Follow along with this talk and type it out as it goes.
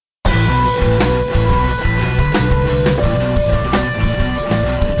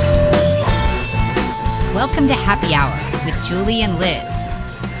Welcome to Happy Hour with Julie and Liz.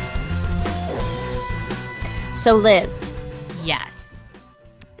 So Liz, Yes.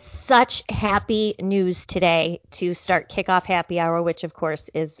 such happy news today to kick off Happy Hour, which of course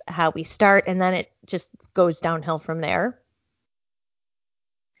is how we start, and then it just goes downhill from there.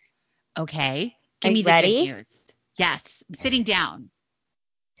 Okay. Are Give me you the ready? good news. Yes. I'm sitting down.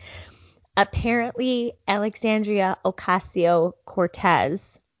 Apparently, Alexandria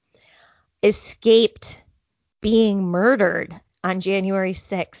Ocasio-Cortez escaped being murdered on January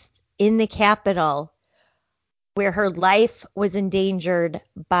 6th in the Capitol, where her life was endangered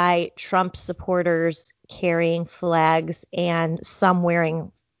by Trump supporters carrying flags and some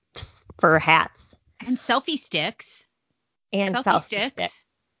wearing fur hats. And selfie sticks. And Selfie sticks.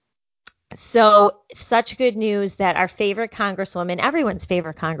 So such good news that our favorite congresswoman, everyone's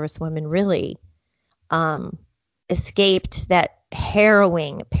favorite congresswoman really, escaped that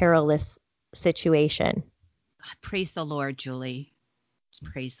harrowing, perilous situation. God, praise the Lord, Julie.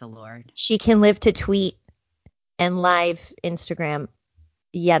 Praise the Lord. She can live to tweet and live Instagram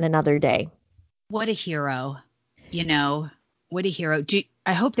yet another day. What a hero. What a hero.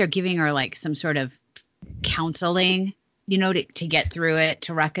 I hope they're giving her like some sort of counseling, to get through it,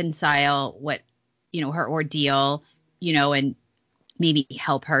 to reconcile what, her ordeal, and maybe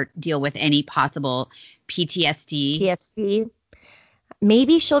help her deal with any possible PTSD.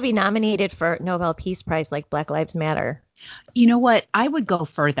 Maybe she'll be nominated for Nobel Peace Prize like Black Lives Matter. You know what? I would go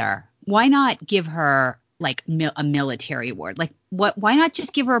further. Why not give her like a military award? Like why not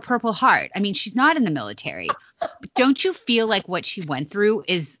just give her a Purple Heart? I mean, she's not in the military. But don't you feel like what she went through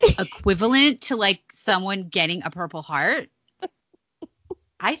is equivalent to like someone getting a Purple Heart?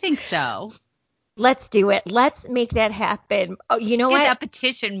 I think so. Let's do it. Let's make that happen. Oh, you know Get what? that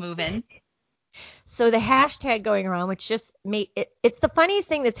petition moving. So the hashtag going around, which just made it's the funniest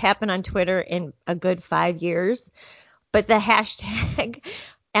thing that's happened on Twitter in a good 5 years. But the hashtag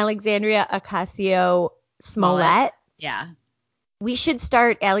Alexandria Ocasio-Smollett. Yeah. We should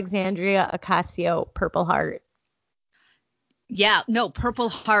start Alexandria Ocasio Purple Heart. Yeah. No, Purple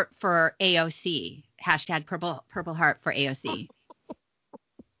Heart for AOC. Hashtag Purple Heart for AOC.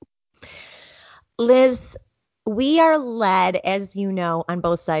 Liz, we are led, as you know, on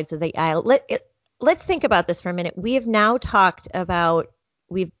both sides of the aisle. Let's think about this for a minute. We have now talked about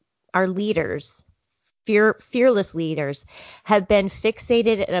our leaders, fearless leaders, have been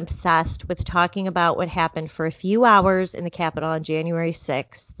fixated and obsessed with talking about what happened for a few hours in the Capitol on January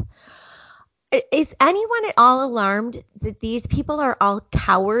 6th. Is anyone at all alarmed that these people are all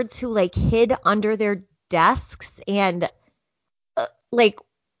cowards who like hid under their desks and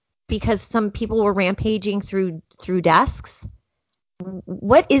because some people were rampaging through desks?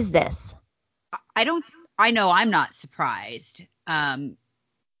 What is this? I know I'm not surprised. I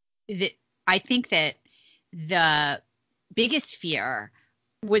think that the biggest fear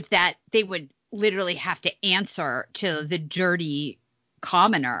was that they would literally have to answer to the dirty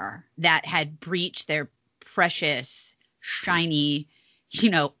commoner that had breached their precious, shiny,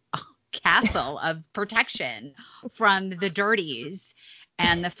 castle of protection from the dirties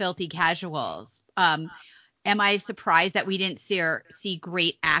and the filthy casuals. Am I surprised that we didn't see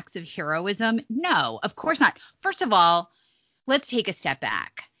great acts of heroism? No, of course not. First of all, let's take a step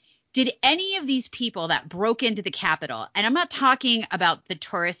back. Did any of these people that broke into the Capitol, and I'm not talking about the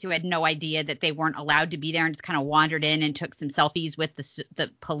tourists who had no idea that they weren't allowed to be there and just kind of wandered in and took some selfies with the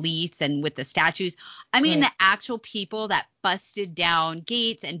police and with the statues. I mean, Right. The actual people that busted down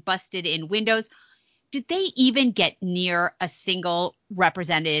gates and busted in windows, did they even get near a single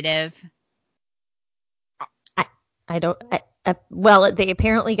representative? I don't. Well, they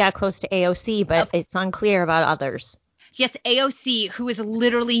apparently got close to AOC, but it's unclear about others. Yes, AOC, who was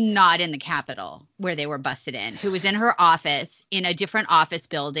literally not in the Capitol where they were busted in, who was in her office in a different office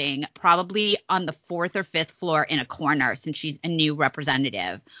building, probably on the 4th or 5th floor in a corner since she's a new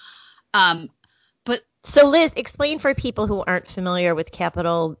representative. So, Liz, explain for people who aren't familiar with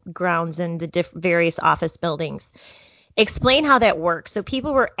Capitol grounds and the various office buildings. Explain how that works. So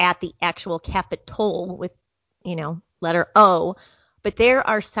people were at the actual Capitol with, letter O, but there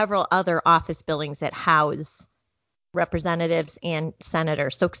are several other office buildings that house representatives and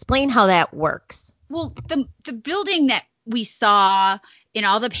senators. So explain how that works. Well, the building that we saw in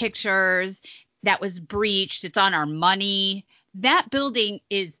all the pictures that was breached, it's on our money. That building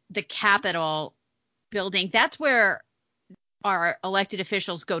is the Capitol building. That's where our elected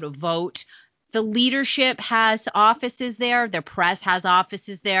officials go to vote. The leadership has offices there. The press has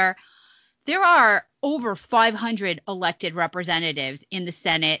offices there. There are over 500 elected representatives in the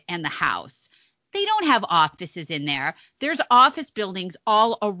Senate and the House. They don't have offices in there. There's office buildings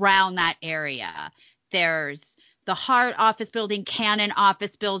all around that area. There's the Hart office building, Cannon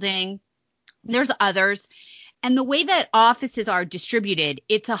office building. There's others. And the way that offices are distributed,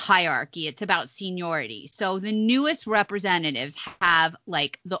 it's a hierarchy. It's about seniority. So the newest representatives have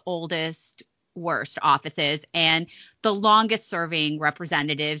like the oldest, worst offices, and the longest serving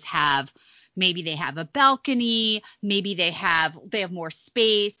representatives have, maybe they have a balcony, maybe they have more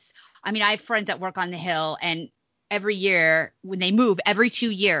space. I mean, I have friends that work on the Hill, and every year when they move, every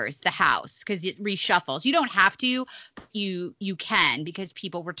 2 years, the house, because it reshuffles. You don't have to, you can, because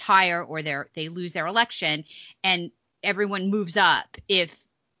people retire or they lose their election, and everyone moves up if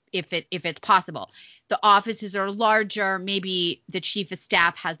it's possible. The offices are larger. Maybe the chief of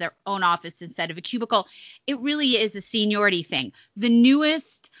staff has their own office instead of a cubicle. It really is a seniority thing. The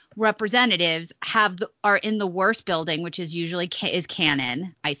newest representatives are in the worst building, which is usually is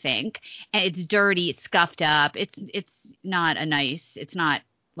Cannon, I think. And it's dirty. It's scuffed up. It's not it's not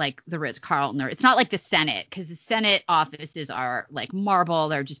like the Ritz-Carlton, or it's not like the Senate, because the Senate offices are like marble.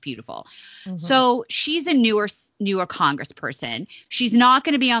 They're just beautiful. Mm-hmm. So she's a newer congressperson. She's not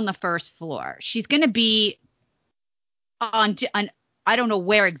going to be on the first floor. She's going to be on I don't know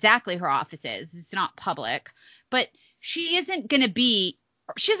where exactly her office is. It's not public, but she doesn't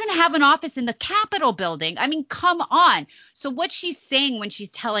have an office in the Capitol building. I mean, come on. So what she's saying when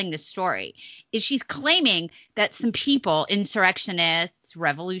she's telling this story is she's claiming that some people, insurrectionists,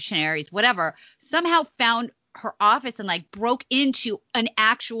 revolutionaries, whatever, somehow found her office and like broke into an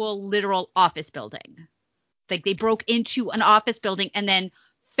actual literal office building. Like they broke into an office building and then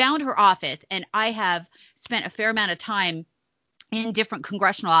found her office. And I have spent a fair amount of time in different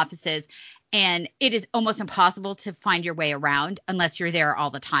congressional offices, and it is almost impossible to find your way around unless you're there all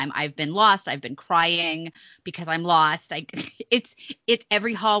the time. I've been lost. I've been crying because I'm lost. Like it's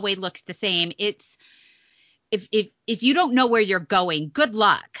every hallway looks the same. It's if you don't know where you're going, good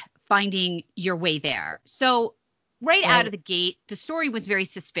luck finding your way there. So right out of the gate, the story was very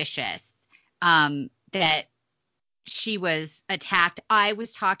suspicious that she was attacked. I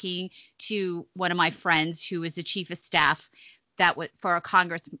was talking to one of my friends who was the chief of staff that was for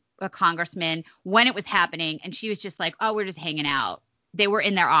a congressman when it was happening, and she was just like, "Oh, we're just hanging out." They were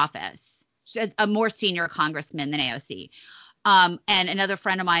in their office. A more senior congressman than AOC. And another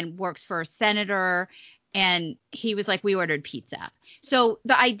friend of mine works for a senator, and he was like, "We ordered pizza." So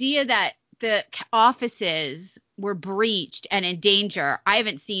the idea that the offices were breached and in danger, I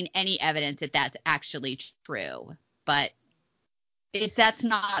haven't seen any evidence that that's actually true. But that's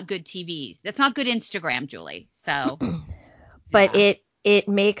not good TV. That's not good Instagram, Julie. So, but yeah. It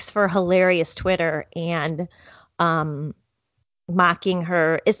makes for hilarious Twitter and mocking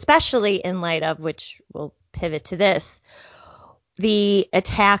her, especially in light of, which we'll pivot to this, the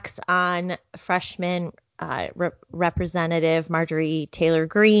attacks on freshman Representative Marjorie Taylor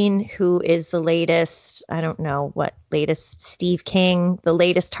Greene, who is the latest, Steve King, the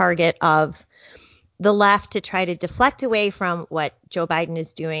latest target of the left to try to deflect away from what Joe Biden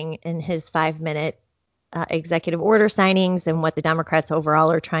is doing in his 5-minute executive order signings and what the Democrats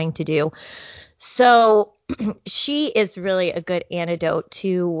overall are trying to do. So she is really a good antidote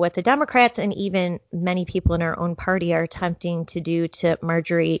to what the Democrats and even many people in our own party are attempting to do to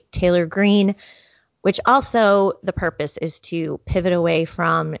Marjorie Taylor Greene, which also the purpose is to pivot away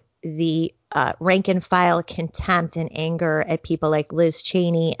from the rank and file contempt and anger at people like Liz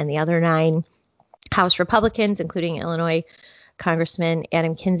Cheney and the other 9 House Republicans, including Illinois Congressman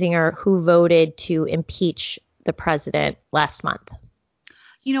Adam Kinzinger, who voted to impeach the president last month.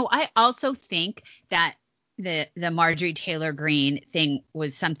 You know, I also think that the Marjorie Taylor Greene thing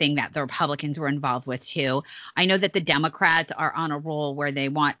was something that the Republicans were involved with too. I know that the Democrats are on a roll where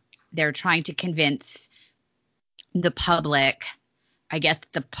they're trying to convince the public, I guess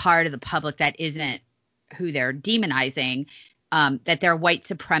the part of the public that isn't who they're demonizing, that they're white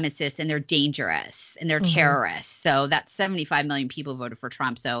supremacists and they're dangerous and they're terrorists. So that's 75 million people voted for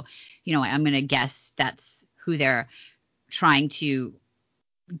Trump. So, you know, I'm going to guess that's who they're trying to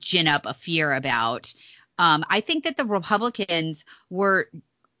gin up a fear about. I think that the Republicans were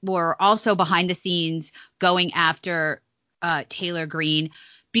also behind the scenes going after Taylor Greene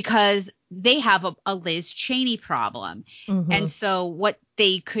because they have a Liz Cheney problem. And so what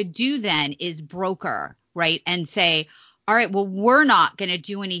they could do then is broker, right, and say, all right, well, we're not going to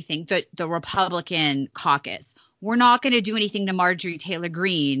do anything, the Republican caucus, we're not going to do anything to Marjorie Taylor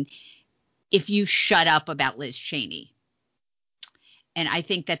Greene if you shut up about Liz Cheney. And I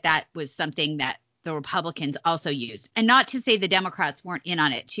think that was something that the Republicans also used. And not to say the Democrats weren't in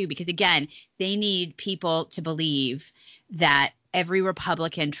on it too, because again, they need people to believe that every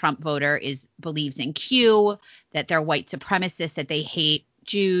Republican Trump voter believes in Q, that they're white supremacists, that they hate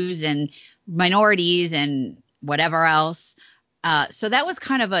Jews and minorities and whatever else. So that was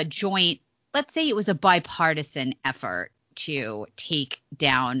kind of a joint, let's say it was a bipartisan effort to take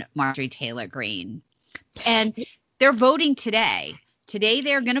down Marjorie Taylor Greene. And they're voting today. Today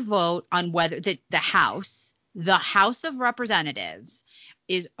they're going to vote on whether the House of Representatives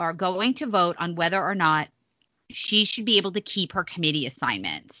are going to vote on whether or not she should be able to keep her committee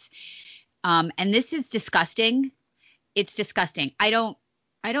assignments. And this is disgusting. It's disgusting. I don't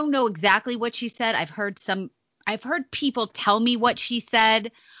know exactly what she said. I've heard people tell me what she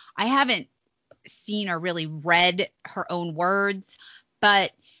said. I haven't seen or really read her own words,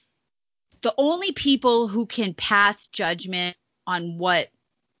 but the only people who can pass judgment on what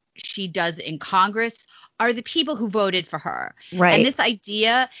she does in Congress are the people who voted for her. Right. And this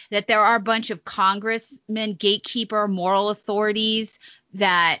idea that there are a bunch of congressmen, gatekeeper, moral authorities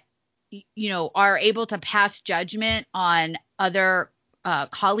that, are able to pass judgment on other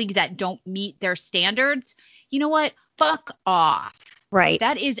colleagues that don't meet their standards. You know what? Fuck off. Right.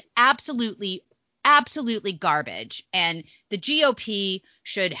 That is absolutely garbage. And the GOP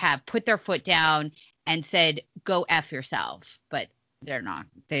should have put their foot down and said, go F yourself. But they're not.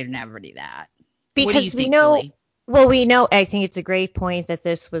 They never do that. Because what do you think, we know, Julie? well, we know, I think it's a great point that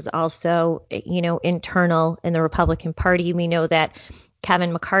this was also, internal in the Republican Party. We know that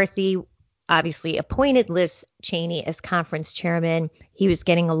Kevin McCarthy obviously appointed Liz Cheney as conference chairman. He was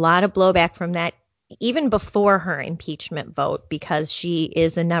getting a lot of blowback from that even before her impeachment vote because she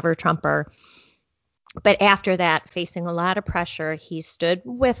is a never Trumper. But after that, facing a lot of pressure, he stood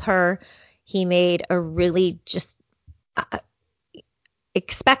with her. He made a really just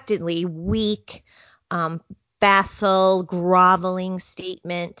expectedly weak, facile, groveling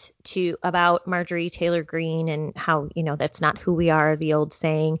statement about Marjorie Taylor Greene and how, that's not who we are, the old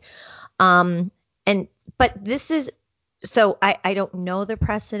saying. But this is, so I don't know the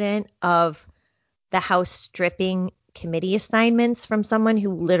precedent of the House stripping committee assignments from someone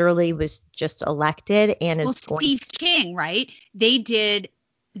who literally was just elected and is Steve King, right? They did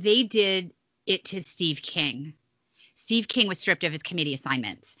it to Steve King. Steve King was stripped of his committee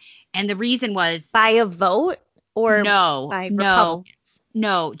assignments. And the reason was by a vote or by Republicans?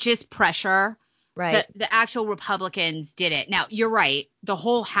 No, just pressure. Right. The actual Republicans did it. Now, you're right. The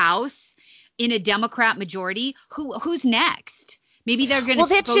whole House in a Democrat majority, who's next? Maybe they're going to. Well,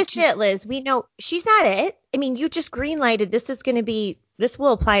 that's just it, Liz. We know she's not it. I mean, you just greenlighted. This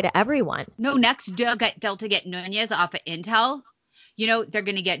will apply to everyone. No, next they'll get Nunez off of Intel. They're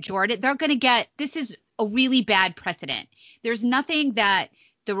going to get Jordan. They're going to get. This is a really bad precedent. There's nothing that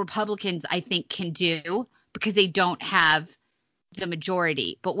the Republicans, I think, can do because they don't have the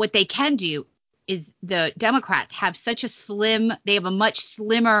majority. But what they can do is the Democrats have they have a much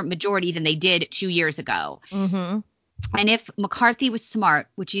slimmer majority than they did 2 years ago. Mm-hmm. And if McCarthy was smart,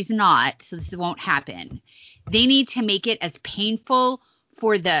 which he's not, so this won't happen, they need to make it as painful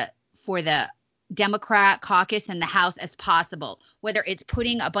for the Democrat caucus in the House as possible, whether it's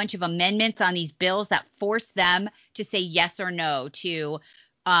putting a bunch of amendments on these bills that force them to say yes or no to,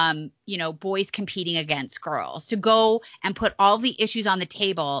 boys competing against girls, to go and put all the issues on the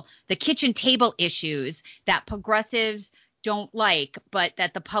table, the kitchen table issues that progressives don't like, but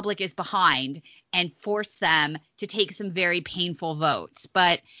that the public is behind, and force them to take some very painful votes.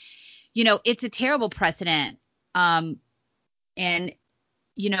 But, it's a terrible precedent. And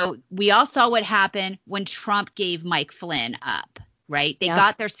we all saw what happened when Trump gave Mike Flynn up, right? They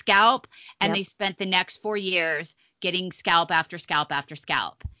got their scalp and they spent the next 4 years getting scalp after scalp after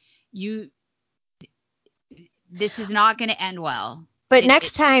scalp. This is not going to end well. But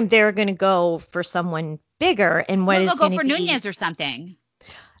next time they're going to go for someone bigger, and what is going to be? They'll go for Nunez or something.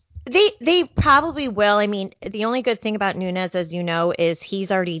 They probably will. I mean, the only good thing about Nunez, as you know, is he's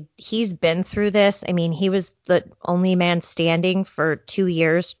been through this. I mean, he was the only man standing for 2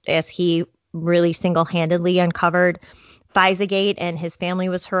 years as he really single-handedly uncovered FISA-gate, and his family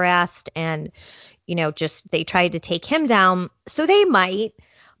was harassed, and they tried to take him down. So they might,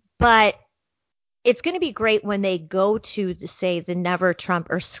 but it's going to be great when they go to, say, the Never Trump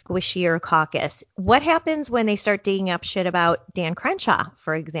or squishier caucus. What happens when they start digging up shit about Dan Crenshaw,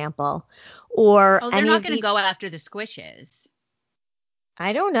 for example? Or they're not going to go after the squishes.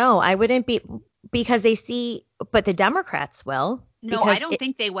 I don't know. I wouldn't be, because they see, but the Democrats will. No, I don't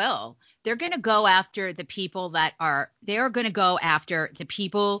think they will. They're going to go after the people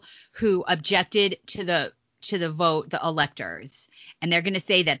who objected to the vote, the electors. And they're going to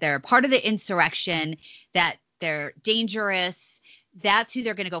say that they're part of the insurrection, that they're dangerous. That's who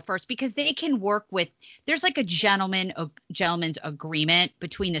they're going to go first, because they can work with – there's like a gentleman's agreement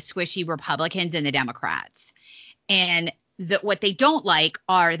between the squishy Republicans and the Democrats. And what they don't like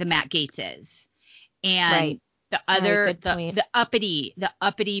are the Matt Gaetzes and Right. the other Right, good point. the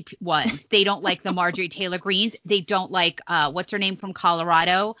uppity ones. They don't like the Marjorie Taylor Greens. They don't like what's her name from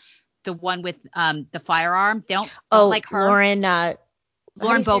Colorado, the one with the firearm. They don't like her. Lauren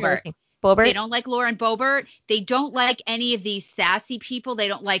Boebert. Boebert. They don't like Lauren Boebert. They don't like any of these sassy people. They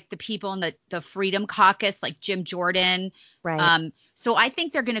don't like the people in the Freedom Caucus, like Jim Jordan. Right. So I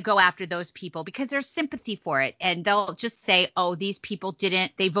think they're going to go after those people because there's sympathy for it. And they'll just say, oh, these people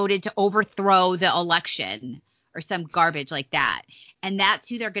they voted to overthrow the election or some garbage like that. And that's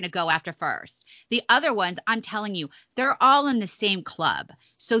who they're going to go after first. The other ones, I'm telling you, they're all in the same club.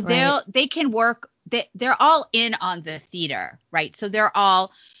 So they can work. They're all in on the theater, right? So they're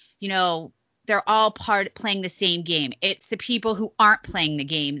all, they're all playing the same game. It's the people who aren't playing the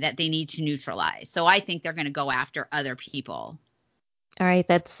game that they need to neutralize. So I think they're going to go after other people. All right,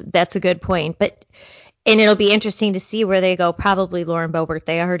 that's a good point. And it'll be interesting to see where they go. Probably Lauren Boebert.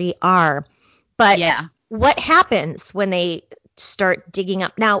 They already are. But yeah. What happens when they start digging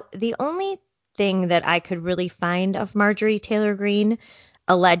up? Now, the only thing that I could really find of Marjorie Taylor Greene,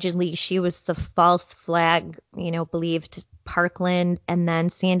 allegedly she was the false flag, believed Parkland and then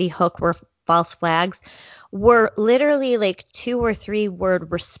Sandy Hook were false flags, were literally like 2 or 3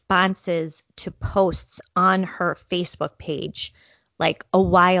 word responses to posts on her Facebook page like a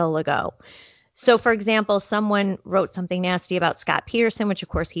while ago. So, for example, someone wrote something nasty about Scott Peterson, which of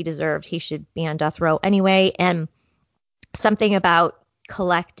course he deserved. He should be on death row anyway. And something about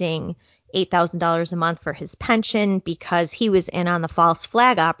collecting $8,000 a month for his pension because he was in on the false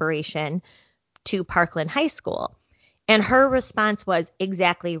flag operation to Parkland High School. And her response was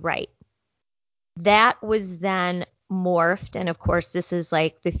exactly right. That was then morphed. And of course, this is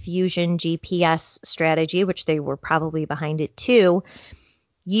like the Fusion GPS strategy, which they were probably behind it too.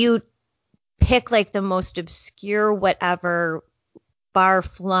 You pick like the most obscure, whatever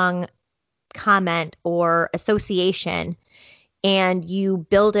far-flung comment or association, and you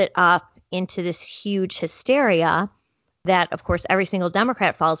build it up into this huge hysteria that, of course, every single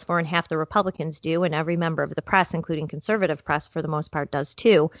Democrat falls for and half the Republicans do, and every member of the press, including conservative press for the most part, does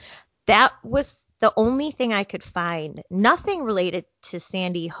too. That was the only thing I could find. Nothing related to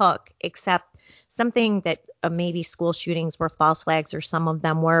Sandy Hook except something that maybe school shootings were false flags or some of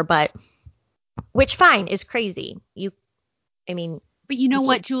them were, but which fine is crazy. But you know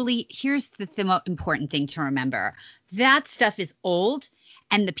what, Julie? Here's the important thing to remember. That stuff is old,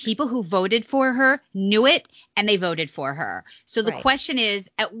 and the people who voted for her knew it, and they voted for her. So the question is,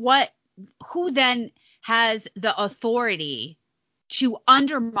 who then has the authority to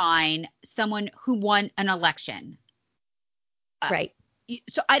undermine someone who won an election? Right.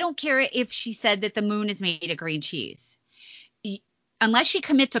 So I don't care if she said that the moon is made of green cheese. Unless she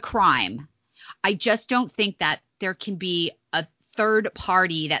commits a crime, I just don't think that there can be a third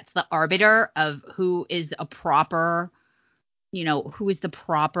party that's the arbiter of who is a proper, who is the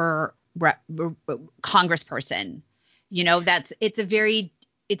proper congressperson. It's a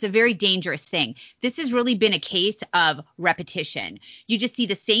very dangerous thing. This has really been a case of repetition. You just see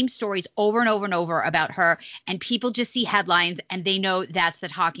the same stories over and over and over about her, and people just see headlines and they know that's the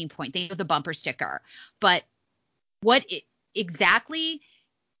talking point. They know the bumper sticker. But what exactly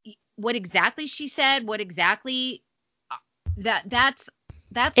she said, that's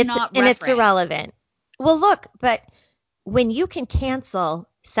not and it's irrelevant. Well, look, but when you can cancel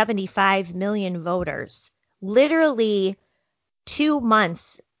 75 million voters, literally 2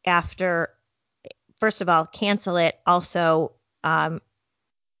 months after, first of all, cancel it, also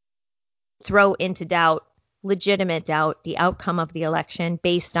throw into doubt, legitimate doubt, the outcome of the election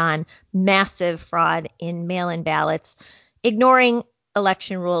based on massive fraud in mail-in ballots, ignoring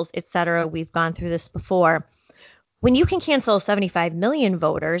election rules, etc. We've gone through this before. When you can cancel 75 million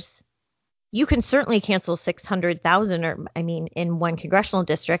voters, you can certainly cancel 600,000 in one congressional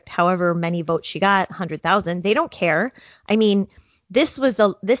district, however many votes she got, 100,000. They don't care. This is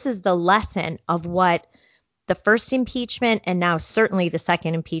the lesson of what the first impeachment and now certainly the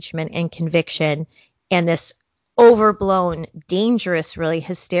second impeachment and conviction and this overblown, dangerous, really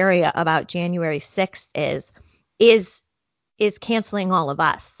hysteria about January 6th is canceling all of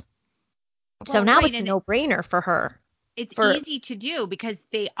us. Well, so now it's a no-brainer for her. It's easy to do because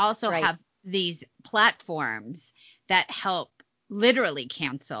they also have these platforms that help literally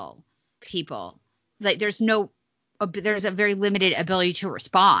cancel people. Like there's a very limited ability to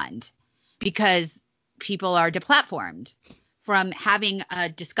respond because people are deplatformed from having a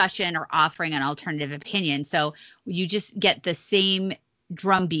discussion or offering an alternative opinion. So you just get the same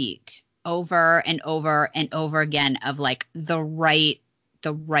drumbeat over and over and over again of like the right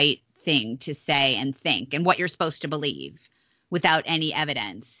thing to say and think and what you're supposed to believe without any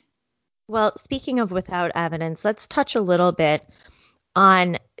evidence. Well, speaking of without evidence, let's touch a little bit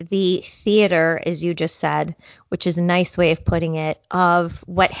on the theater, as you just said, which is a nice way of putting it, of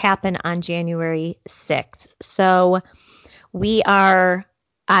what happened on January 6th. So we have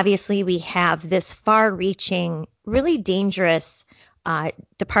this far-reaching, really dangerous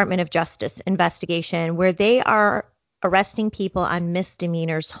Department of Justice investigation where they are arresting people on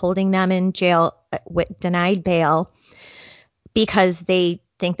misdemeanors, holding them in jail with denied bail because they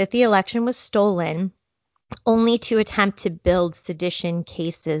think that the election was stolen, only to attempt to build sedition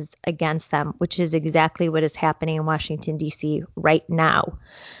cases against them, which is exactly what is happening in Washington, D.C. right now.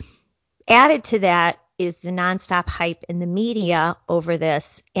 Added to that is the nonstop hype in the media over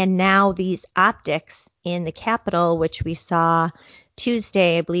this, and now these optics in the Capitol, which we saw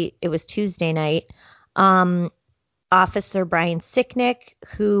Tuesday, I believe it was Tuesday night, Officer Brian Sicknick,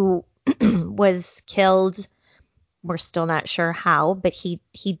 who was killed. We're still not sure how, but he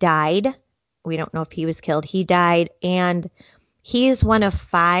died. We don't know if he was killed. He died, and he is one of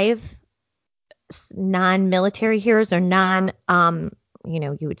 5 non-military heroes or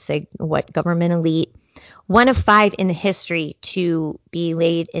you would say what, government elite, one of 5 in the history to be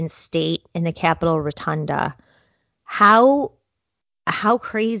laid in state in the Capitol Rotunda. How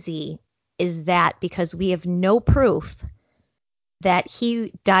crazy is that? Because we have no proof that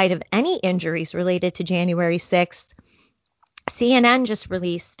he died of any injuries related to January 6th. CNN just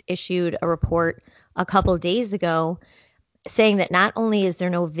issued a report a couple days ago saying that not only is there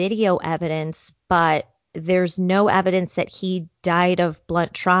no video evidence, but there's no evidence that he died of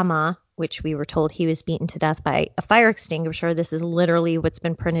blunt trauma, which we were told he was beaten to death by a fire extinguisher. This is literally what's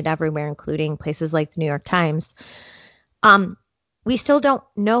been printed everywhere, including places like the New York Times. We still don't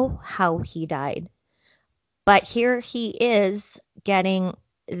know how he died, but here he is getting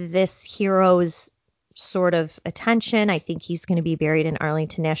this hero's sort of attention. I think he's going to be buried in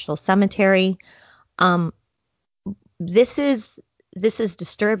Arlington National Cemetery. This is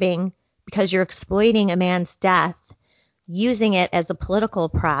disturbing because you're exploiting a man's death, using it as a political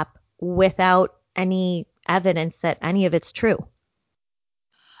prop without any evidence that any of it's true.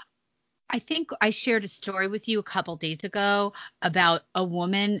 I think I shared a story with you a couple days ago about a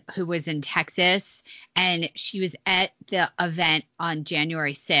woman who was in Texas, and she was at the event on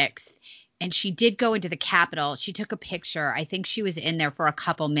January 6th, and she did go into the Capitol. She took a picture. I think she was in there for a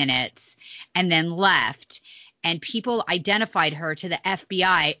couple minutes and then left, and people identified her to the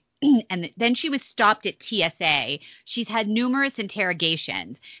FBI. And then she was stopped at TSA. She's had numerous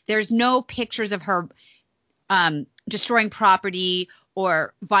interrogations. There's no pictures of her destroying property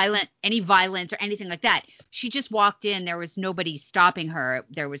or any violence or anything like that. She just walked in. There was nobody stopping her.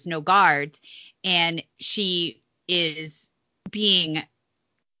 There was no guards. And she is being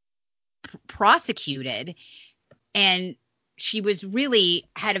prosecuted. And she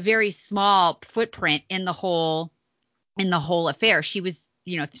had a very small footprint in the whole affair. She was,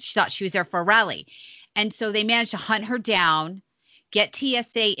 she thought she was there for a rally. And so they managed to hunt her down, get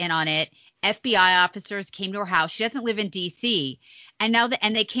TSA in on it. FBI officers came to her house. She doesn't live in D.C. And now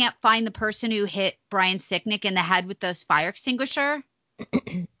and they can't find the person who hit Brian Sicknick in the head with those fire extinguisher.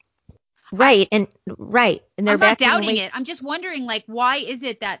 Right. And they're I'm not doubting it. I'm just wondering, why is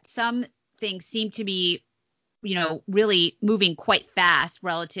it that some things seem to be, really moving quite fast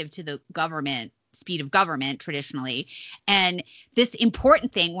relative to the speed of government traditionally. And this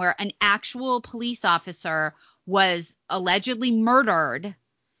important thing where an actual police officer was allegedly murdered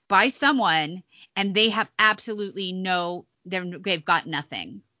by someone, and they have absolutely they've got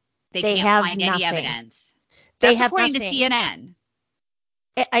nothing. They can't find any evidence. That's according to CNN.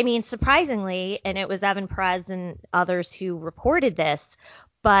 I mean, surprisingly, and it was Evan Perez and others who reported this,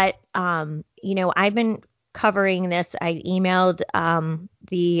 but, I've been covering this. I emailed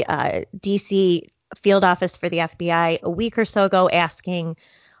the DC field office for the FBI a week or so ago asking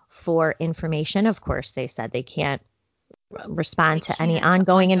for information. Of course, they said they can't respond to any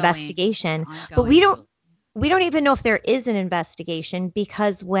ongoing investigation, but we don't even know if there is an investigation,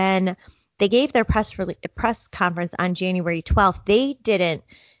 because when they gave their press conference on January 12th,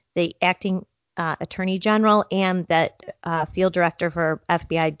 the acting attorney general and that field director for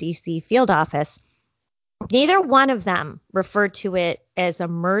FBI DC field office, neither one of them referred to it as a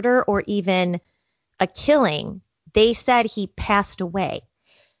murder or even a killing. They said he passed away.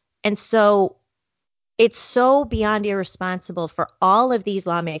 And so it's so beyond irresponsible for all of these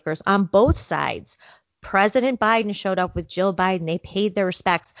lawmakers on both sides. President Biden showed up with Jill Biden. They paid their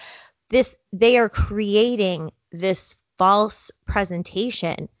respects. They are creating this false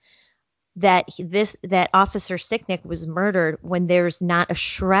presentation that Officer Sicknick was murdered when there's not a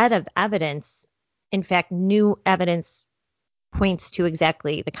shred of evidence. In fact, new evidence points to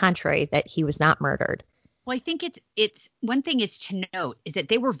exactly the contrary, that he was not murdered. Well, I think it's one thing is to note is that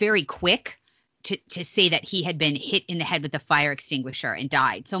they were very quick to say that he had been hit in the head with a fire extinguisher and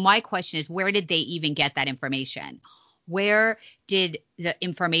died. So my question is, where did they even get that information? Where did the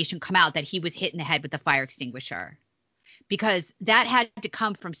information come out that he was hit in the head with a fire extinguisher? Because that had to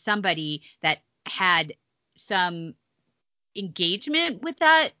come from somebody that had some engagement with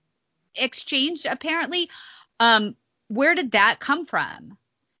that exchange, apparently. Where did that come from?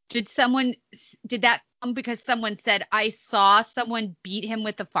 Did that come because someone said, I saw someone beat him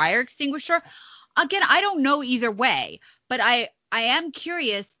with a fire extinguisher? Again, I don't know either way, but I am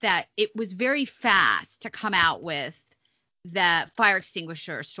curious that it was very fast to come out with that fire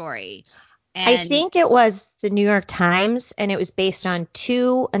extinguisher story. And I think it was the New York Times, and it was based on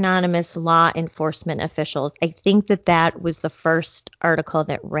 2 anonymous law enforcement officials. I think that was the first article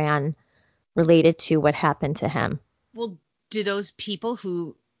that ran related to what happened to him. Well, do those people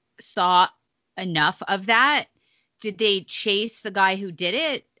who saw enough of that, did they chase the guy who did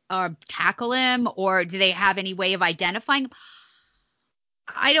it or tackle him, or do they have any way of identifying him?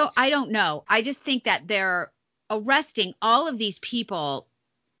 I don't know. I just think that they're arresting all of these people,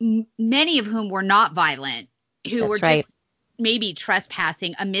 many of whom were not violent, who were just maybe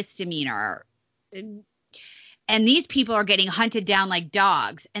trespassing, a misdemeanor. And these people are getting hunted down like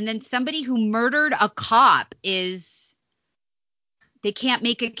dogs. And then somebody who murdered a cop they can't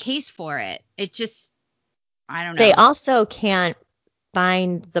make a case for it. It just, I don't know. They also can't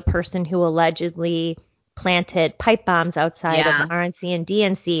find the person who allegedly planted pipe bombs outside of the RNC and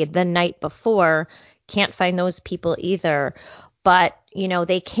DNC the night before. Can't find those people either. But,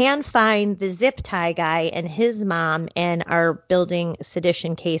 they can find the zip tie guy and his mom and are building a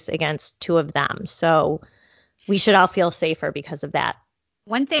sedition case against 2 of them. So we should all feel safer because of that.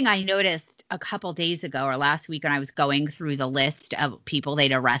 One thing I noticed a couple days ago or last week when I was going through the list of people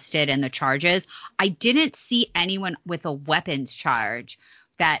they'd arrested and the charges, I didn't see anyone with a weapons charge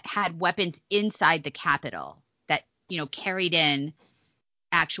that had weapons inside the Capitol that, carried in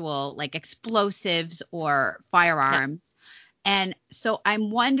actual like explosives or firearms. Yeah. And so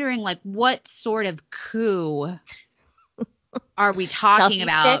I'm wondering, like, what sort of coup are we talking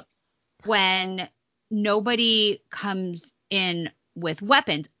about when nobody comes in with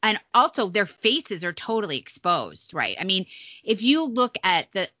weapons? And also their faces are totally exposed, right? I mean, if you look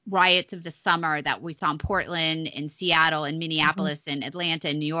at the riots of the summer that we saw in Portland and Seattle and Minneapolis and Atlanta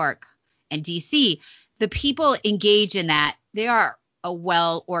and New York and DC, the people engaged in that, they are a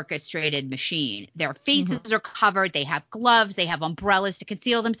well orchestrated machine. Their faces are covered. They have gloves. They have umbrellas to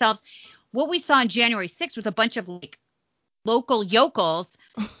conceal themselves. What we saw on January 6th was a bunch of like local yokels,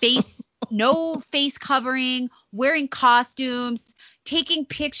 no face covering, wearing costumes, taking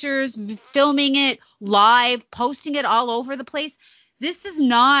pictures, filming it live, posting it all over the place. This is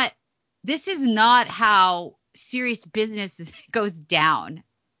not how serious business goes down.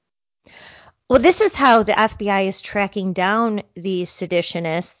 Well, this is how the FBI is tracking down these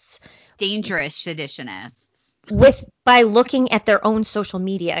seditionists. Dangerous seditionists. By looking at their own social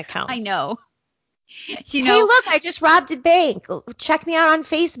media accounts. I know. Hey, look, I just robbed a bank. Check me out on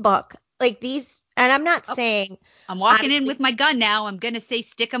Facebook. Like these, and I'm not saying. I'm walking in with my gun now. I'm going to say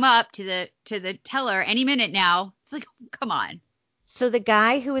stick them up to the teller any minute now. It's like, come on. So the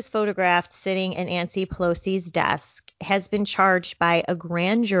guy who was photographed sitting at Nancy Pelosi's desk has been charged by a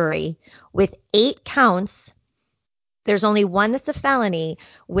grand jury with 8 counts. There's only one that's a felony,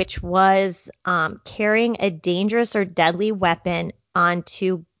 which was carrying a dangerous or deadly weapon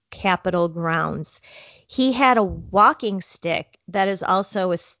onto Capitol grounds. He had a walking stick that is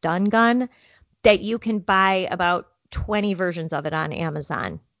also a stun gun that you can buy about 20 versions of it on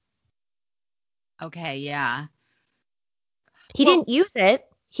Amazon. Okay, yeah. He didn't use it.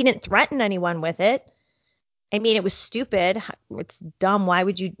 He didn't threaten anyone with it. I mean, it was stupid. It's dumb. Why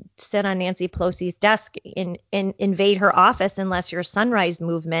would you sit on Nancy Pelosi's desk and invade her office unless you're a Sunrise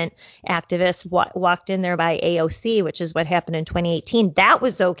Movement activist walked in there by AOC, which is what happened in 2018. That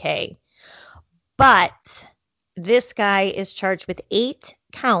was okay. But this guy is charged with 8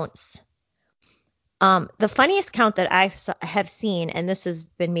 counts. The funniest count that I have seen, and this has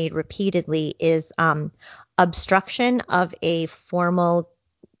been made repeatedly, is obstruction of a formal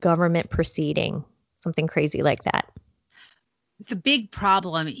government proceeding. Something crazy like that. The big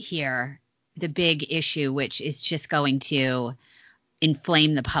problem here, the big issue, which is just going to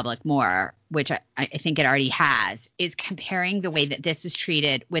inflame the public more, which I think it already has, is comparing the way that this is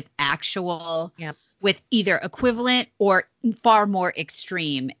treated with actual with either equivalent or far more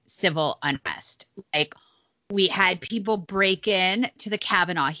extreme civil unrest. Like, we had people break in to the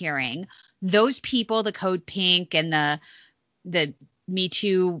Kavanaugh hearing. Those people, the Code Pink and the Me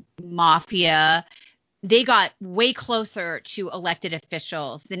Too mafia, they got way closer to elected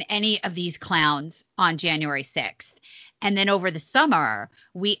officials than any of these clowns on January 6th. And then over the summer,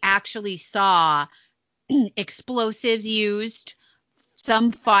 we actually saw explosives used,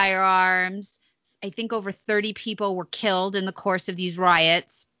 some firearms. I think over 30 people were killed in the course of these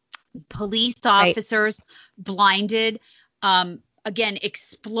riots. Police officers blinded. Again,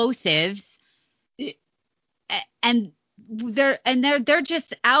 explosives. And they're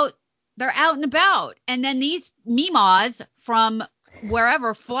just out. They're out and about. And then these memas from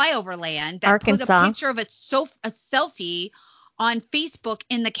wherever, flyover land, that Arkansas, put a picture of a selfie on Facebook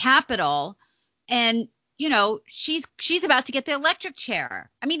in the Capitol. And, you know, she's about to get the electric chair.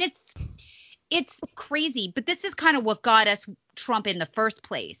 I mean, it's crazy. But this is kind of what got us Trump in the first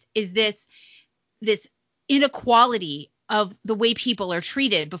place, is this inequality of the way people are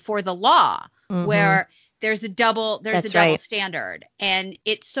treated before the law, where there's a double standard, and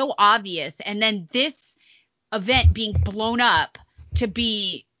it's so obvious. And then this event being blown up to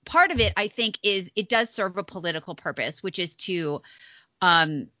be part of it, I think, is it does serve a political purpose, which is to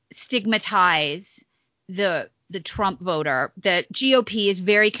stigmatize the Trump voter. The GOP is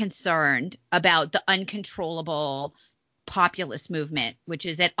very concerned about the uncontrollable populist movement, which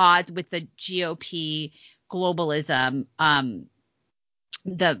is at odds with the GOP globalism,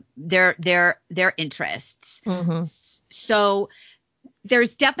 their interests. So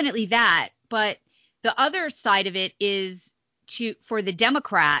there's definitely that. But the other side of it is for the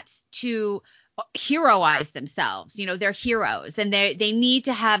Democrats to heroize themselves. You know, they're heroes, and they need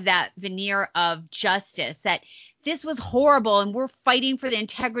to have that veneer of justice, that this was horrible and we're fighting for the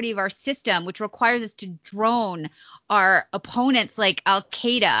integrity of our system, which requires us to drone our opponents like Al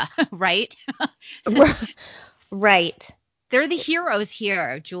Qaeda, right? Right. They're the heroes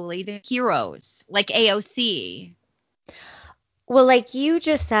here, Julie. The heroes, like AOC. Well, like you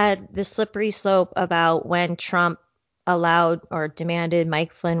just said, the slippery slope about when Trump allowed or demanded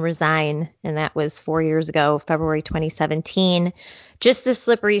Mike Flynn resign, and that was 4 years ago, February 2017. Just the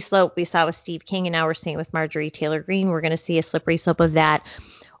slippery slope we saw with Steve King, and now we're seeing it with Marjorie Taylor Greene. We're going to see a slippery slope of that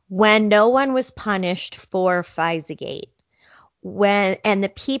when no one was punished for FISAgate. And the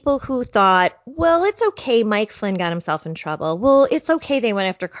people who thought, well, it's okay, Mike Flynn got himself in trouble. Well, it's okay, they went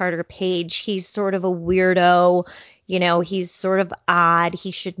after Carter Page. He's sort of a weirdo. You know, he's sort of odd.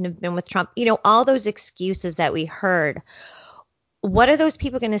 He shouldn't have been with Trump. You know, all those excuses that we heard. What are those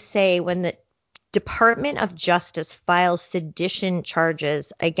people going to say when the Department of Justice files sedition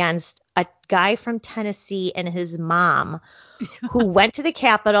charges against a guy from Tennessee and his mom who went to the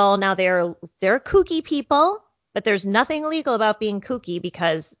Capitol? Now, they're kooky people. But there's nothing illegal about being kooky,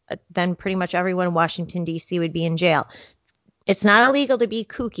 because then pretty much everyone in Washington, D.C. would be in jail. It's not illegal to be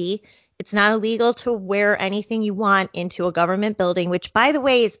kooky. It's not illegal to wear anything you want into a government building, which, by the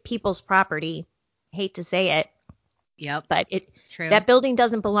way, is people's property. Hate to say it. Yep. But True. That building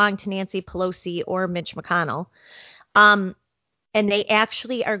doesn't belong to Nancy Pelosi or Mitch McConnell. And they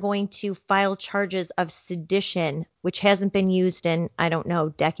actually are going to file charges of sedition, which hasn't been used in, I don't know,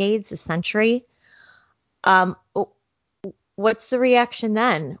 decades, a century. What's the reaction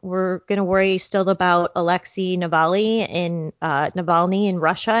then? We're going to worry still about Alexei Navalny in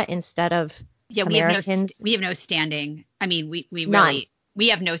Russia instead of Americans? We have no standing. I mean, we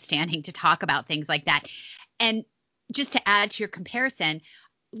have no standing to talk about things like that. And just to add to your comparison,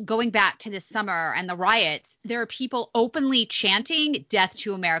 going back to this summer and the riots, there are people openly chanting death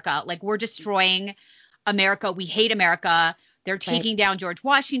to America. Like, we're destroying America. We hate America. They're taking down George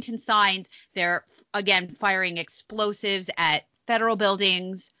Washington signs. They're, again, firing explosives at federal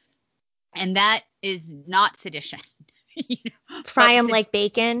buildings. And that is not sedition. Fry them like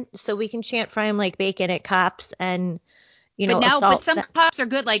bacon. So we can chant fry them like bacon at cops and, but some cops are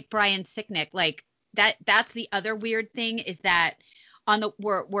good, like Brian Sicknick. Like, that's the other weird thing, is that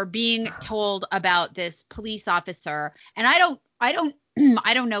we're being told about this police officer, and I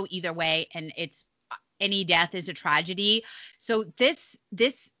don't know either way, and it's any death is a tragedy. So this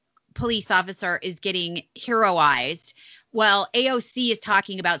police officer is getting heroized, while AOC is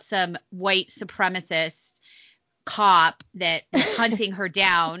talking about some white supremacist cop that was hunting her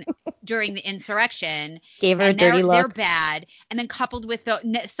down during the insurrection. Gave her a dirty look. They're bad. And then coupled with the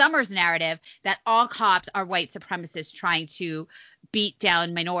Summers narrative that all cops are white supremacists trying to beat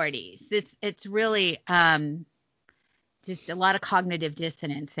down minorities. It's really Just a lot of cognitive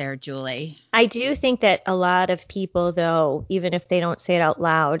dissonance there, Julie. I do think that a lot of people, though, even if they don't say it out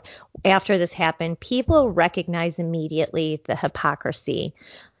loud, after this happened, people recognize immediately the hypocrisy.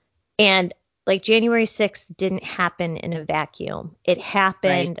 And like January 6th didn't happen in a vacuum. It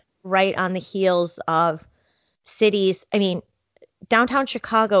happened right on the heels of cities. I mean, downtown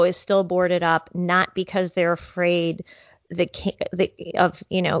Chicago is still boarded up, not because they're afraid of,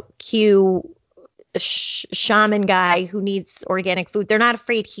 Q shaman guy who needs organic food. They're not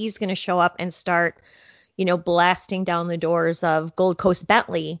afraid he's going to show up and start, blasting down the doors of Gold Coast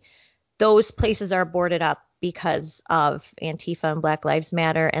Bentley. Those places are boarded up because of Antifa and Black Lives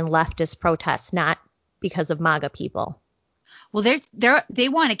Matter and leftist protests, not because of MAGA people. Well, they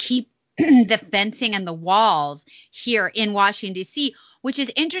want to keep the fencing and the walls here in Washington, D.C., which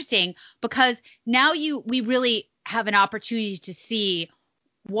is interesting because now we really have an opportunity to see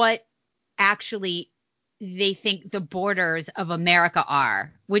what actually they think the borders of America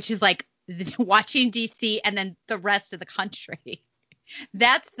are, which is like Washington, D.C. and then the rest of the country.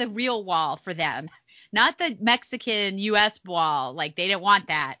 That's the real wall for them, not the Mexican U.S. wall. Like they didn't want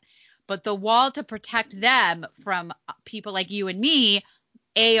that, but the wall to protect them from people like you and me.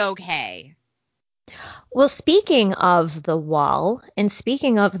 A-okay. Well, speaking of the wall and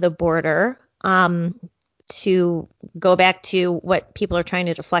speaking of the border, to go back to what people are trying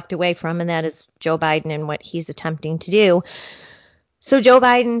to deflect away from, and that is Joe Biden and what he's attempting to do. So Joe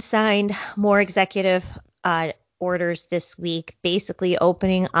Biden signed more executive orders this week, basically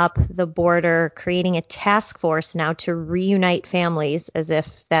opening up the border, creating a task force now to reunite families, as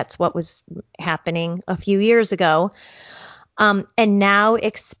if that's what was happening a few years ago. And now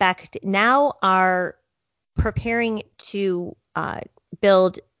are preparing to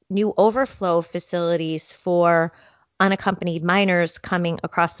build new overflow facilities for unaccompanied minors coming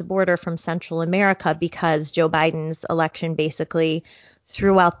across the border from Central America, because Joe Biden's election basically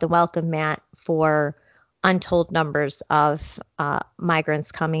threw out the welcome mat for untold numbers of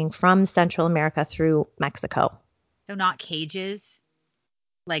migrants coming from Central America through Mexico. So not cages?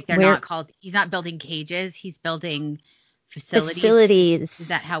 Like not called, he's not building cages, he's building facilities. Is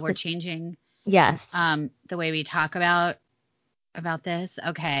that how we're changing? Yes. The way we talk about this?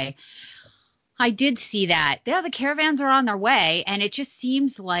 Okay. I did see that. Yeah, the caravans are on their way, and it just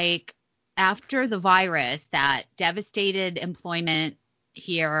seems like after the virus that devastated employment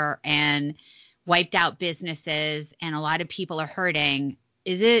here and wiped out businesses and a lot of people are hurting.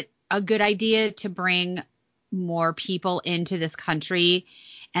 Is it a good idea to bring more people into this country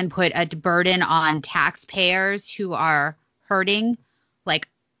and put a burden on taxpayers who are hurting? Like,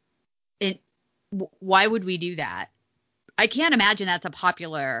 why would we do that? I can't imagine that's a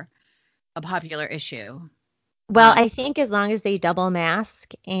popular issue. Well, I think as long as they double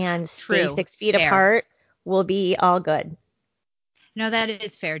mask and stay 6 feet apart, we'll be all good. No, that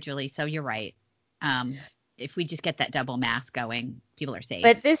is fair, Julie. So you're right. If we just get that double mask going, people are safe.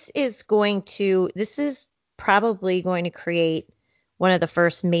 But this is probably going to create one of the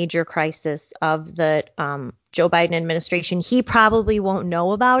first major crises of the Joe Biden administration. He probably won't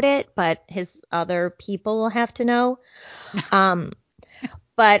know about it, but his other people will have to know.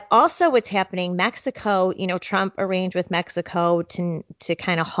 But also what's happening, Mexico, Trump arranged with Mexico to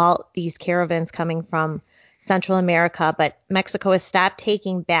kind of halt these caravans coming from Central America, but Mexico has stopped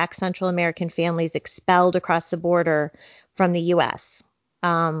taking back Central American families expelled across the border from the U.S.,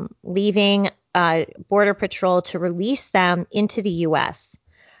 leaving Border Patrol to release them into the U.S.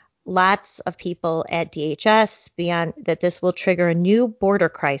 Lots of people at DHS beyond that this will trigger a new border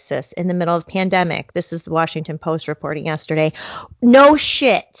crisis in the middle of pandemic. This is the Washington Post reporting yesterday. No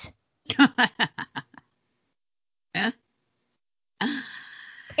shit. And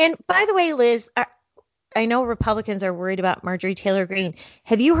by the way, Liz, I know Republicans are worried about Marjorie Taylor Greene.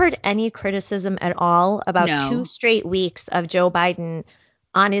 Have you heard any criticism at all about 2 straight weeks of Joe Biden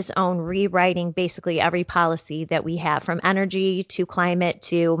on his own rewriting basically every policy that we have, from energy to climate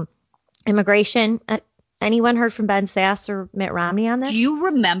to immigration? Anyone heard from Ben Sasse or Mitt Romney on this? Do you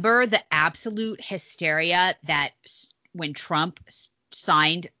remember the absolute hysteria that when Trump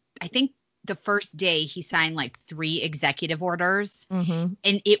signed, I think the first day he signed like 3 executive orders, and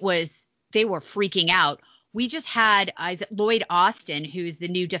they were freaking out. We just had Lloyd Austin, who's the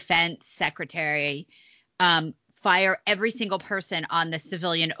new defense secretary, fire every single person on the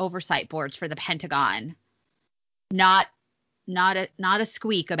civilian oversight boards for the Pentagon. Not a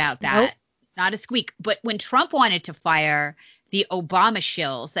squeak about that. Nope. Not a squeak. But when Trump wanted to fire the Obama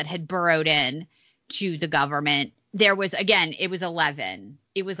shills that had burrowed in to the government, it was 11.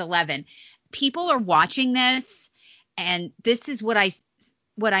 It was 11. People are watching this, and this is what I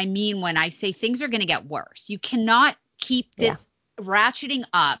mean when I say things are going to get worse. You cannot keep this ratcheting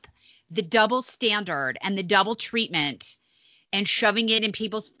up the double standard and the double treatment and shoving it in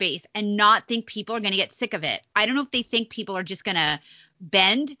people's face and not think people are going to get sick of it. I don't know if they think people are just going to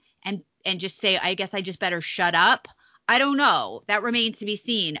bend and just say, I guess I just better shut up. I don't know. That remains to be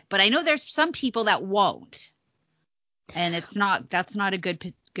seen. But I know there's some people that won't. And that's not a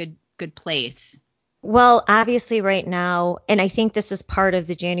good place. Well, obviously right now, and I think this is part of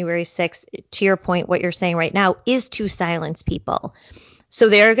the January 6th, to your point, what you're saying right now is to silence people. So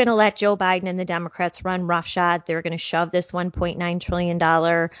they're going to let Joe Biden and the Democrats run roughshod. They're going to shove this $1.9 trillion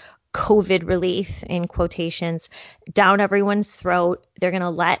COVID relief, in quotations, down everyone's throat. They're going to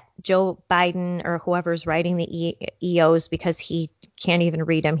let Joe Biden or whoever's writing the EOs, because he can't even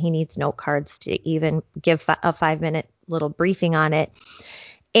read them. He needs note cards to even give a 5-minute little briefing on it.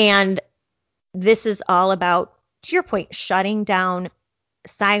 And this is all about, to your point, shutting down,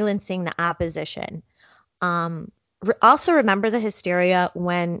 silencing the opposition. Also remember the hysteria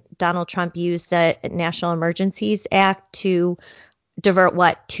when Donald Trump used the National Emergencies Act to divert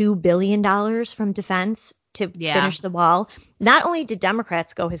 $2 billion from defense to finish the wall. Not only did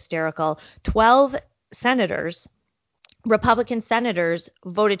Democrats go hysterical, 12 senators, Republican senators,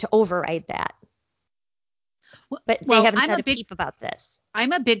 voted to override that. But they haven't said a peep about this.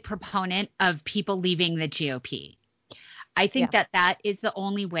 I'm a big proponent of people leaving the GOP. I think that is the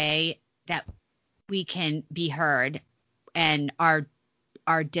only way that we can be heard, and our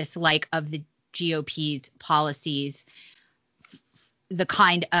dislike of the GOP's policies, the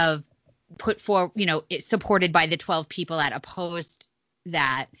kind of put forward, it's supported by the 12 people that opposed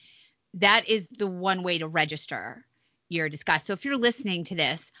that is the one way to register your disgust. So if you're listening to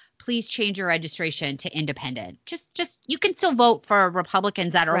this, please change your registration to independent. Just you can still vote for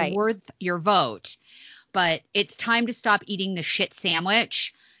Republicans that are worth your vote, but it's time to stop eating the shit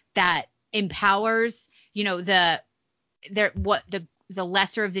sandwich that empowers, the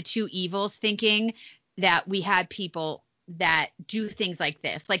lesser of the two evils, thinking that we have people that do things like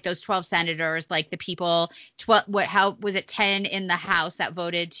this, like those 12 senators, like the people, how was it, 10 in the House that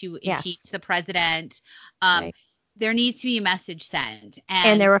voted to impeach the president. There needs to be a message sent.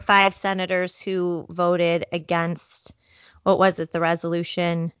 And there were 5 senators who voted against, what was it, the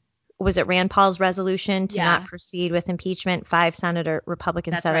resolution? Was it Rand Paul's resolution to not proceed with impeachment? 5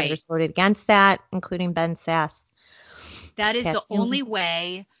 Republican senators voted against that, including Ben Sasse. That is the only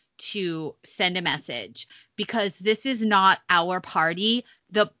way to send a message, because this is not our party.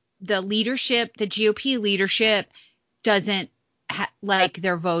 The leadership, the GOP leadership, doesn't like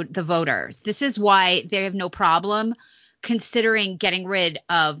the voters. This is why they have no problem considering getting rid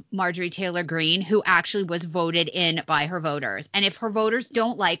of Marjorie Taylor Greene, who actually was voted in by her voters. And if her voters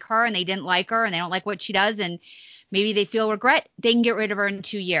don't like her, and they didn't like her, and they don't like what she does, and maybe they feel regret, they can get rid of her in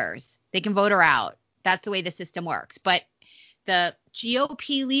 2 years. They can vote her out. That's the way the system works. But the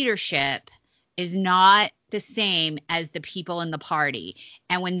GOP leadership is not the same as the people in the party.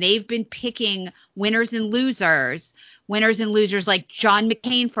 And when they've been picking winners and losers like John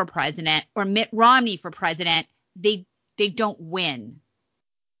McCain for president or Mitt Romney for president, they don't win.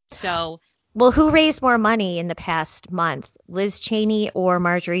 So, well, who raised more money in the past month, Liz Cheney or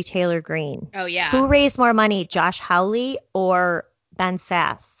Marjorie Taylor Greene? Oh, yeah. Who raised more money, Josh Hawley or Ben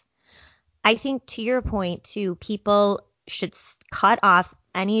Sasse? I think, to your point, too, people should cut off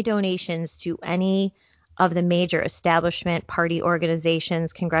any donations to any of the major establishment party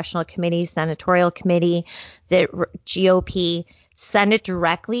organizations, congressional committees, senatorial committee, the GOP. Send it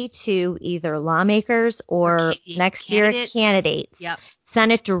directly to either lawmakers or next year candidates. Yep.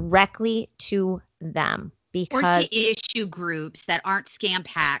 Send it directly to them, because or to issue groups that aren't scam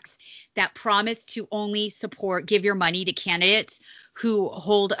PACs that promise to only give your money to candidates who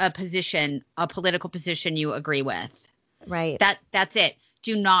hold a political position you agree with. Right. That's it.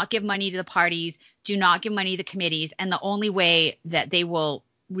 Do not give money to the parties. Do not give money to the committees. And the only way that they will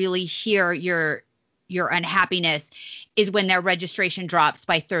really hear your unhappiness is when their registration drops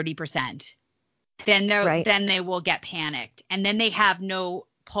by 30%. Then they will get panicked, and then they have no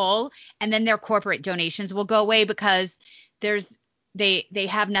pull, and then their corporate donations will go away, because they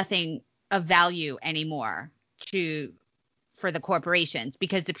have nothing of value anymore for the corporations,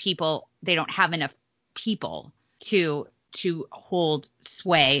 because the people, they don't have enough people to hold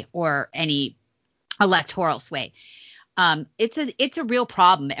sway or any electoral sway. It's a real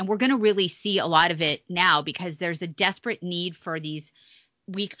problem, and we're going to really see a lot of it now, because there's a desperate need for these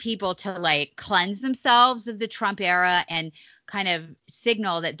weak people to like cleanse themselves of the Trump era and kind of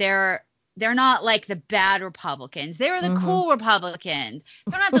signal that they're not like the bad Republicans. They're the cool Republicans.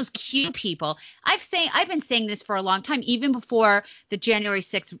 They're not those cute people. I've been saying this for a long time, even before the January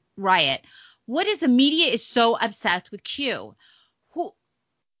 6th riot. what is the media is so obsessed with Q? Who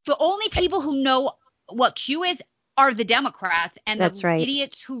the only people who know what Q is are the Democrats and That's the right.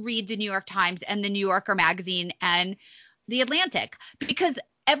 idiots who read the New York Times and the New Yorker magazine and the Atlantic, because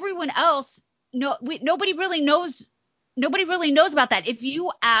everyone else, nobody really knows. Nobody really knows about that. If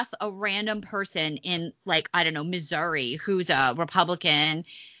you ask a random person in, like, I don't know, Missouri, who's a Republican,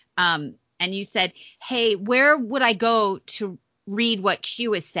 and you said, hey, where would I go to read what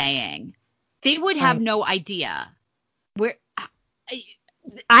Q is saying? They would have Right. no idea. Where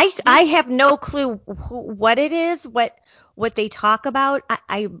I have no clue what it is, what they talk about.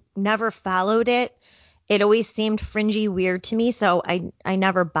 I never followed it. It always seemed fringy weird to me, so I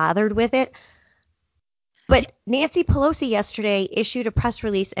never bothered with it. But Nancy Pelosi yesterday issued a press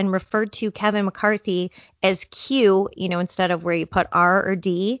release and referred to Kevin McCarthy as Q, instead of where you put R or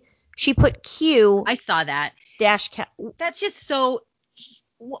D. She put Q I saw that. dash. That's just so.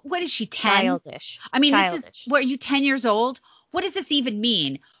 What is she, 10? Childish. I mean, Childish. this is, what, are you 10 years old? What does this even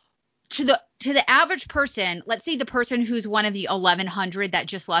mean? To the average person, let's say the person who's one of the 1,100 that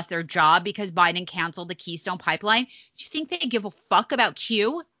just lost their job because Biden canceled the Keystone Pipeline, do you think they give a fuck about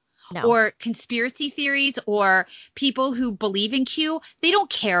Q? No. Or conspiracy theories or people who believe in Q? They don't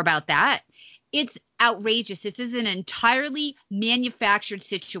care about that. It's outrageous. This is an entirely manufactured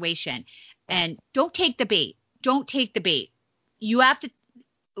situation. Yes. And don't take the bait. Don't take the bait. You have to,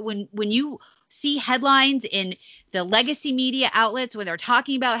 when you see headlines in the legacy media outlets when they're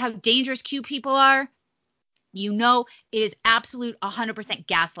talking about how dangerous Q people are, it is absolute 100%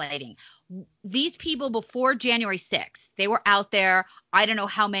 gaslighting. These people before January 6th, they were out there. I don't know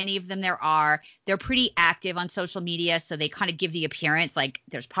how many of them there are. They're pretty active on social media, so they kind of give the appearance like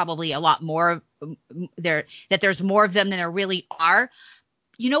there's probably a lot more there, that there's more of them than there really are.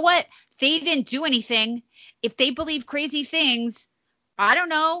 You know what? They didn't do anything. If they believe crazy things, I don't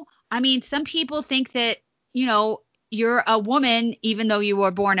know. I mean, some people think that, you're a woman even though you were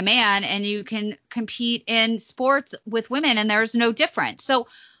born a man and you can compete in sports with women and there's no difference. So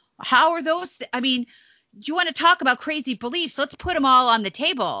how are those? I mean, do you want to talk about crazy beliefs? Let's put them all on the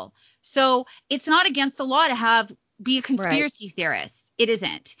table. So it's not against the law to be a conspiracy theorist. It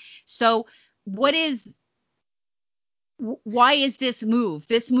isn't. So why is this move?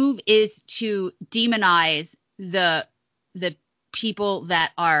 This move is to demonize the people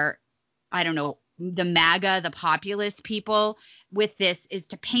that are, I don't know, the MAGA, the populist people. With this is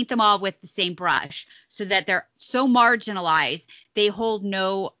to paint them all with the same brush so that they're so marginalized they hold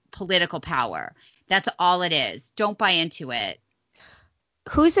no political power. That's all it is. Don't buy into it.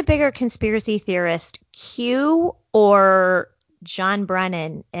 Who's a bigger conspiracy theorist, Q or John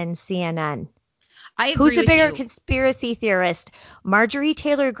Brennan and CNN? I agree. Who's a bigger you. conspiracy theorist, Marjorie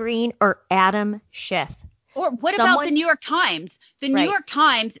Taylor Greene or Adam Schiff? Or what about the New York Times? The New York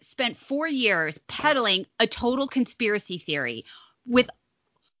Times spent 4 years peddling a total conspiracy theory with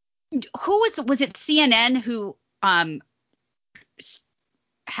was it CNN who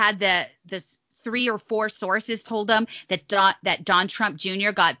had the 3 or 4 sources told them that Don Trump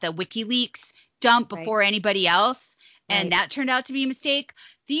Jr. got the WikiLeaks dump before anybody else, and that turned out to be a mistake.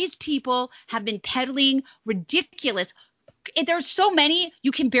 These people have been peddling ridiculous. There's so many, you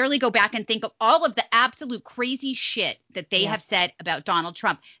can barely go back and think of all of the absolute crazy shit that they have said about Donald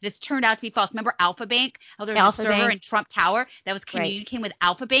Trump. It's turned out to be false. Remember Alpha Bank? How there was a server in Trump Tower that was communicating with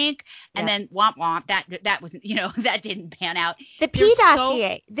Alpha Bank, and then womp womp, that was, that didn't pan out. The P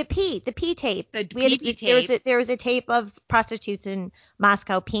dossier, the P tape. The P tape. There was a tape of prostitutes in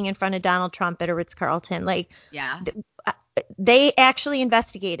Moscow peeing in front of Donald Trump at a Ritz-Carlton. They actually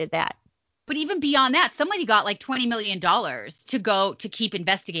investigated that. But even beyond that, somebody got like $20 million to keep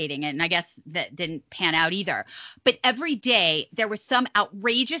investigating it. And I guess that didn't pan out either. But every day there was some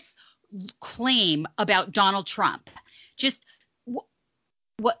outrageous claim about Donald Trump. Just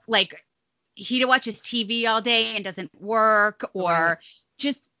like he watches TV all day and doesn't work, or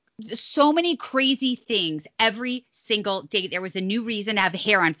just so many crazy things every single day. There was a new reason to have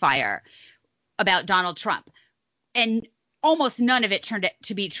hair on fire about Donald Trump. And almost none of it turned out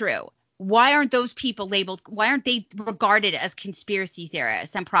to be true. Why aren't those people labeled? Why aren't they regarded as conspiracy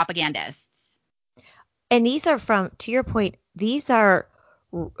theorists and propagandists? And these are to your point, these are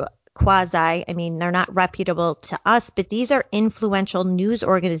quasi, I mean, they're not reputable to us, but these are influential news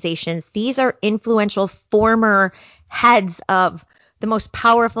organizations. These are influential former heads of the most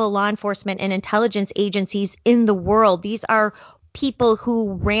powerful law enforcement and intelligence agencies in the world. These are people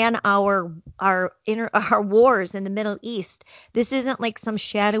who ran our wars in the Middle East. This isn't like some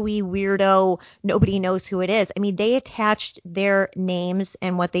shadowy weirdo, nobody knows who it is. I mean, they attached their names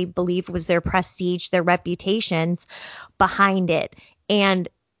and what they believed was their prestige, their reputations behind it. And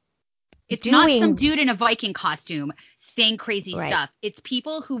It's not some dude in a Viking costume saying crazy stuff. It's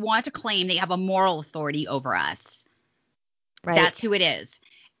people who want to claim they have a moral authority over us. Right. That's who it is.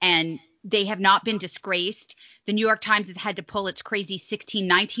 And they have not been disgraced. The New York Times has had to pull its crazy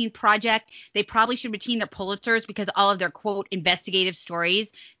 1619 project. They probably should retain their Pulitzers because all of their, quote, investigative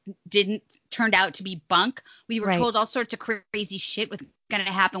stories turned out to be bunk. We were told all sorts of crazy shit was going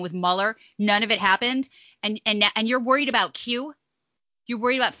to happen with Mueller. None of it happened. And you're worried about Q? You're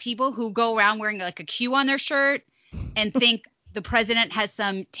worried about people who go around wearing like a Q on their shirt and think the president has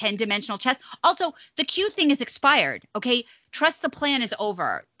some 10-dimensional chess. Also, the Q thing is expired, okay? Trust the plan is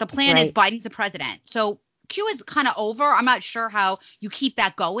over. The plan is Biden's the president. So Q is kind of over. I'm not sure how you keep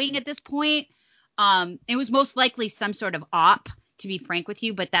that going at this point. It was most likely some sort of op, to be frank with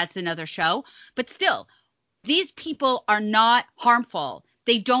you, but that's another show. But still, these people are not harmful.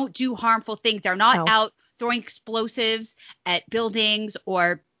 They don't do harmful things. They're not out throwing explosives at buildings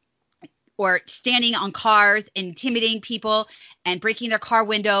or standing on cars, intimidating people and breaking their car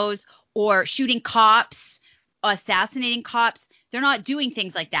windows or shooting cops, assassinating cops. They're not doing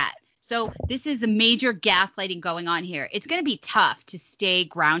things like that. So this is a major gaslighting going on here. It's going to be tough to stay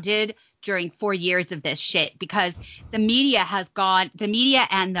grounded during 4 years of this shit because the media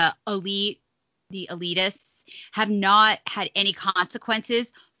and the elitists have not had any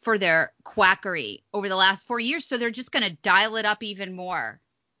consequences for their quackery over the last 4 years. So they're just going to dial it up even more.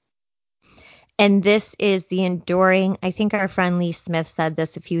 And this is the enduring, I think our friend Lee Smith said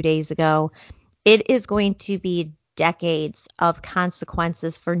this a few days ago, it is going to be decades of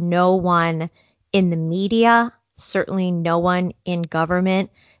consequences for no one in the media, certainly no one in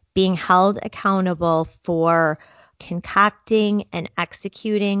government, being held accountable for concocting and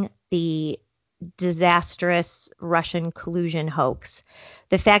executing the disastrous Russian collusion hoax.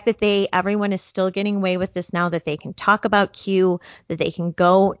 The fact that everyone is still getting away with this now, that they can talk about Q, that they can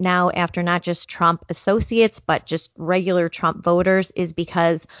go now after not just Trump associates, but just regular Trump voters, is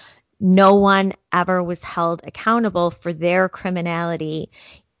because no one ever was held accountable for their criminality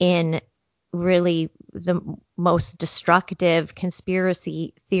in really the most destructive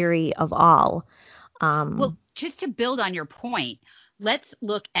conspiracy theory of all. Well, just to build on your point, let's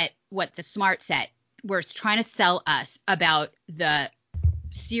look at what the Smart Set was trying to sell us about the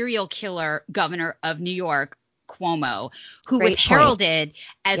serial killer governor of New York, Cuomo, who was heralded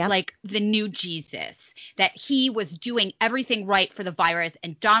as like the new Jesus, that he was doing everything right for the virus.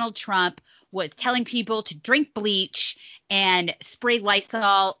 And Donald Trump was telling people to drink bleach and spray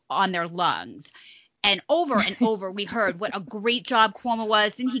Lysol on their lungs. And over, we heard what a great job Cuomo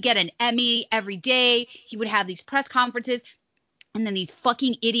was. Didn't he get an Emmy every day? He would have these press conferences. And then these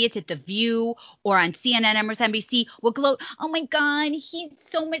fucking idiots at The View or on CNN, MSNBC will gloat, oh, my God, he's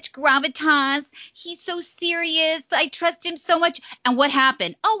so much gravitas. He's so serious. I trust him so much. And what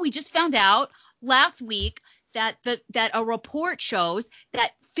happened? Oh, we just found out last week that a report shows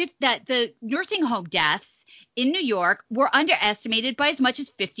that the nursing home deaths in New York were underestimated by as much as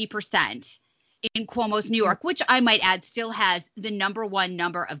 50% in Cuomo's New York, which I might add still has the number one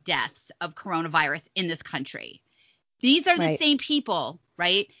number of deaths of coronavirus in this country. These are the same people,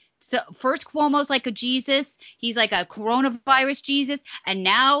 right? So first Cuomo's like a Jesus. He's like a coronavirus Jesus. And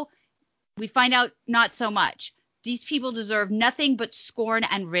now we find out not so much. These people deserve nothing but scorn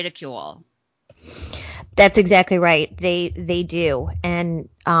and ridicule. That's exactly right. They do. And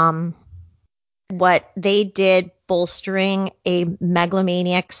what they did bolstering a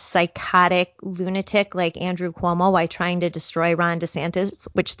megalomaniac, psychotic lunatic like Andrew Cuomo by trying to destroy Ron DeSantis,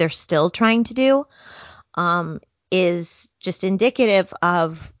 which they're still trying to do, is just indicative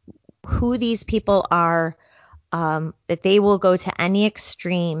of who these people are, that they will go to any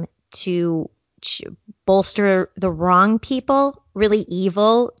extreme to bolster the wrong people, really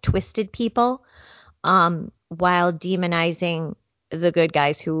evil, twisted people, while demonizing the good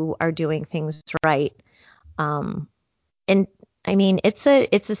guys who are doing things right. And I mean, it's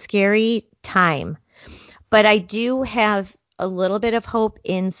a scary time, but I do have a little bit of hope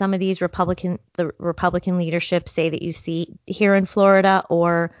in some of these Republican leadership, say that you see here in Florida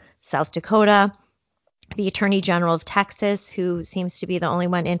or South Dakota, the Attorney General of Texas, who seems to be the only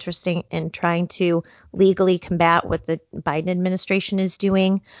one interested in trying to legally combat what the Biden administration is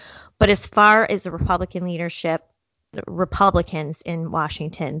doing. But as far as the Republican leadership, the Republicans in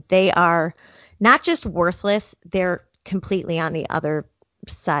Washington, they are not just worthless, they're completely on the other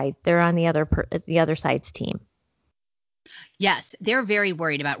side. They're on the other side's team. Yes, they're very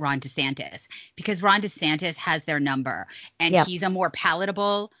worried about Ron DeSantis because Ron DeSantis has their number and he's more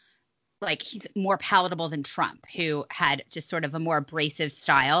palatable than Trump, who had just sort of a more abrasive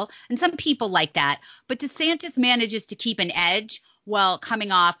style. And some people like that. But DeSantis manages to keep an edge well,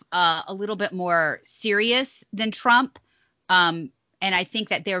 coming off a little bit more serious than Trump. And I think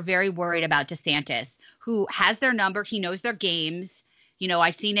that they're very worried about DeSantis, who has their number. He knows their games. You know,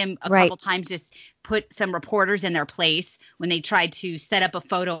 I've seen him a couple times just put some reporters in their place when they tried to set up a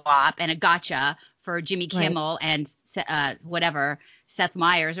photo op and a gotcha for Jimmy Kimmel and whatever, Seth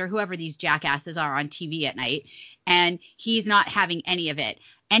Meyers or whoever these jackasses are on TV at night. And he's not having any of it.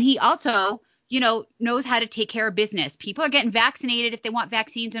 And he also, you know, knows how to take care of business. People are getting vaccinated if they want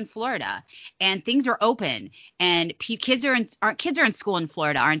vaccines in Florida, and things are open. And kids are in school in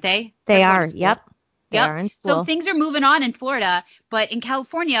Florida, aren't they? They are. Yep. They are in school. So things are moving on in Florida, but in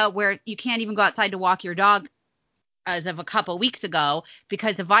California, where you can't even go outside to walk your dog as of a couple weeks ago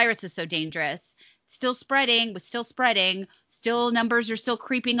because the virus is so dangerous, still spreading, still numbers are still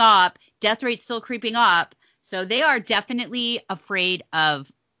creeping up, death rates still creeping up. So they are definitely afraid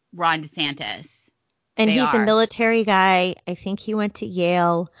of Ron DeSantis. And he's a military guy. I think he went to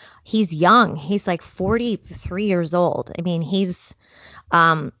Yale. He's young. He's like 43 years old. I mean, he's,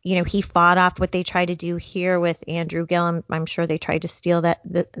 you know, he fought off what they tried to do here with Andrew Gillum. I'm sure they tried to steal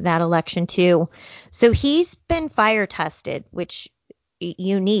that election too. So he's been fire tested, which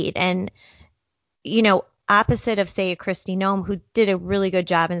you need. And, you know, opposite of, say, a Kristi Noem, who did a really good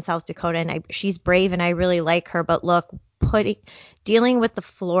job in South Dakota, and she's brave and I really like her. But look, dealing with the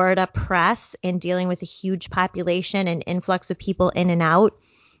Florida press and dealing with a huge population and influx of people in and out,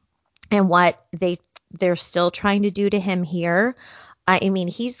 and what they're still trying to do to him here. I mean,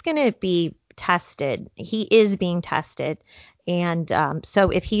 he's going to be tested. He is being tested. And so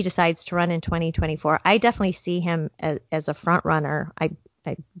if he decides to run in 2024, I definitely see him as a front runner. I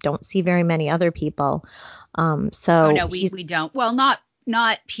don't see very many other people. So no, we don't. Well,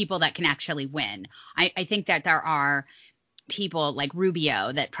 not people that can actually win. I think that there are people like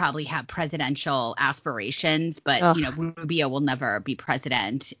Rubio that probably have presidential aspirations, but you know, Rubio will never be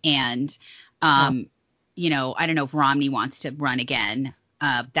president. And you know, I don't know if Romney wants to run again.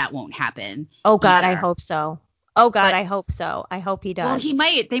 That won't happen. Oh God, either. I hope so. Oh God, I hope so. I hope he does.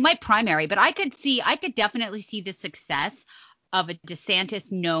 Well, they might primary, but I could definitely see the success of a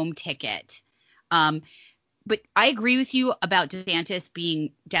DeSantis Noem ticket. But I agree with you about DeSantis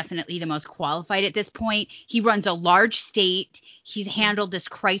being definitely the most qualified at this point. He runs a large state. He's handled this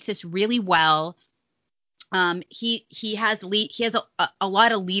crisis really well. He has a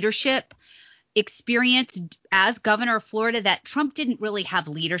lot of leadership experience as governor of Florida that Trump didn't really have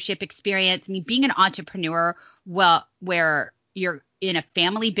leadership experience. I mean, being an entrepreneur, well, where you're in a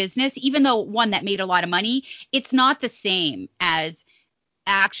family business, even though one that made a lot of money, it's not the same as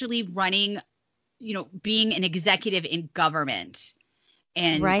actually running, you know, being an executive in government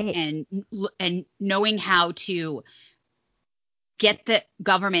and and knowing how to get the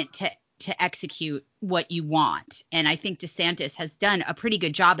government to execute what you want. And I think DeSantis has done a pretty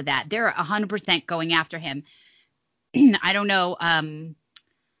good job of that. They're 100% going after him. I don't know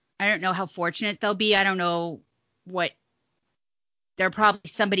how fortunate they'll be. I don't know what they're probably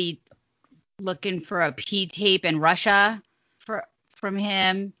somebody looking for a P tape in Russia from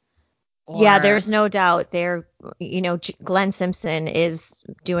him. Yeah, there's no doubt there. You know, Glenn Simpson is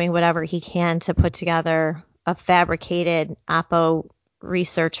doing whatever he can to put together a fabricated Oppo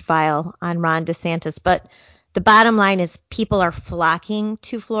research file on Ron DeSantis. But the bottom line is people are flocking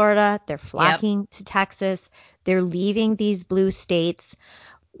to Florida. They're flocking to Texas. They're leaving these blue states,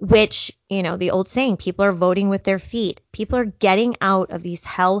 which, you know, the old saying, people are voting with their feet. People are getting out of these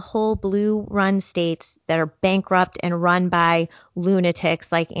hellhole blue run states that are bankrupt and run by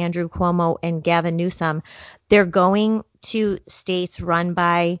lunatics like Andrew Cuomo and Gavin Newsom. They're going to states run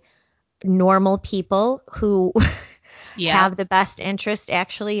by normal people who have the best interest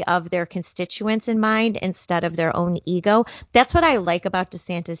actually of their constituents in mind instead of their own ego. That's what I like about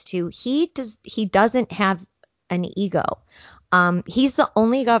DeSantis too. He doesn't have an ego. He's the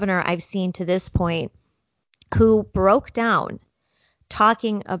only governor I've seen to this point who broke down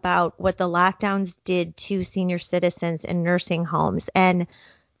talking about what the lockdowns did to senior citizens in nursing homes and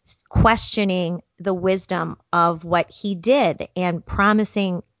questioning the wisdom of what he did and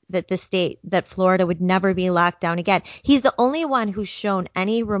promising that Florida would never be locked down again. He's the only one who's shown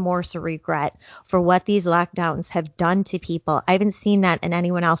any remorse or regret for what these lockdowns have done to people. I haven't seen that in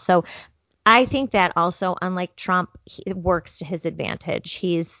anyone else. So I think that also, unlike Trump, it works to his advantage.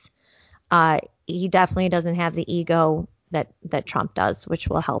 He definitely doesn't have the ego that Trump does, which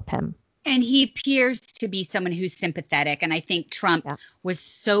will help him. And he appears to be someone who's sympathetic. And I think Trump was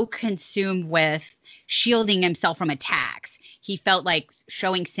so consumed with shielding himself from attacks. He felt like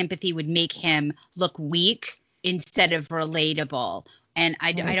showing sympathy would make him look weak instead of relatable. And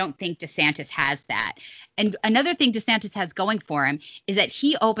I don't think DeSantis has that. And another thing DeSantis has going for him is that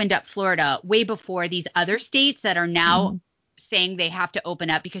he opened up Florida way before these other states that are now saying they have to open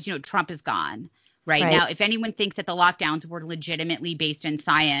up because, Trump is gone. Right now, if anyone thinks that the lockdowns were legitimately based in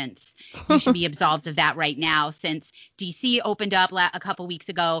science, you should be absolved of that right now, since D.C. opened up a couple weeks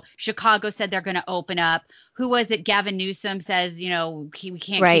ago. Chicago said they're going to open up. Who was it? Gavin Newsom says, we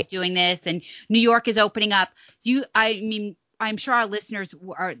can't keep doing this. And New York is opening up. I'm sure our listeners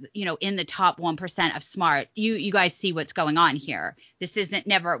are, in the top 1% of smart. You guys see what's going on here. This was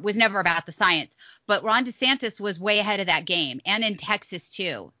never about the science. But Ron DeSantis was way ahead of that game, and in Texas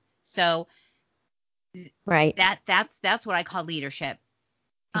too. So that's what I call leadership.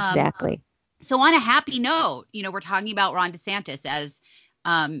 Exactly. So on a happy note, we're talking about Ron DeSantis as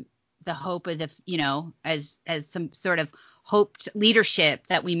the hope of as some sort of hoped leadership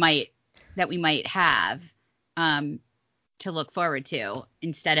that we might have to look forward to,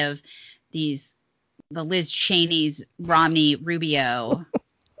 instead of the Liz Cheney's Romney Rubio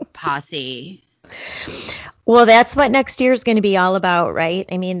posse. Well, that's what next year is going to be all about, right?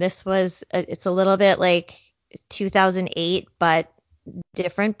 I mean, it's a little bit like 2008, but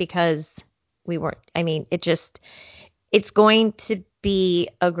different because it's going to be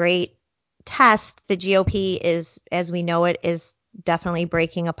a great test. The GOP is, as we know it, is definitely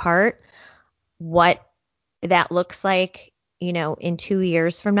breaking apart. What that looks like, in 2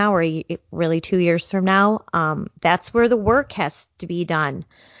 years from now, or really 2 years from now, that's where the work has to be done.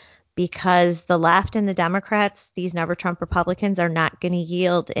 Because the left and the Democrats, these never Trump Republicans, are not going to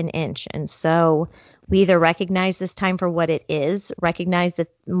yield an inch. And so we either recognize this time for what it is, recognize that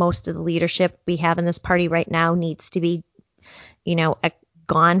most of the leadership we have in this party right now needs to be,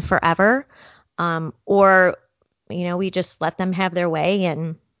 gone forever, or, we just let them have their way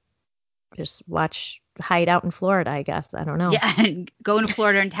and just hide out in Florida, I guess. I don't know. Yeah, and go into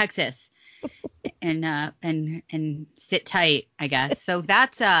Florida and Texas. and sit tight, I guess. So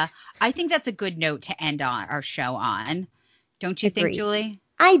I think that's a good note to end our show on. Don't you think, Julie?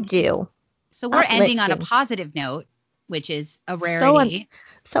 I do. So we're ending on a positive note, which is a rarity.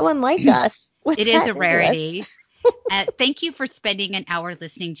 So unlike us. It is a rarity. Thank you for spending an hour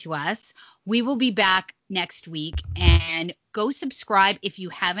listening to us. We will be back next week, and go subscribe if you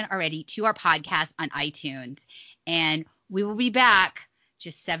haven't already to our podcast on iTunes. And we will be back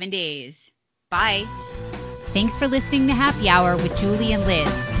just 7 days. Bye. Thanks for listening to Happy Hour with Julie and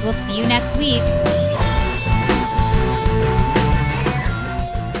Liz. We'll see you next week.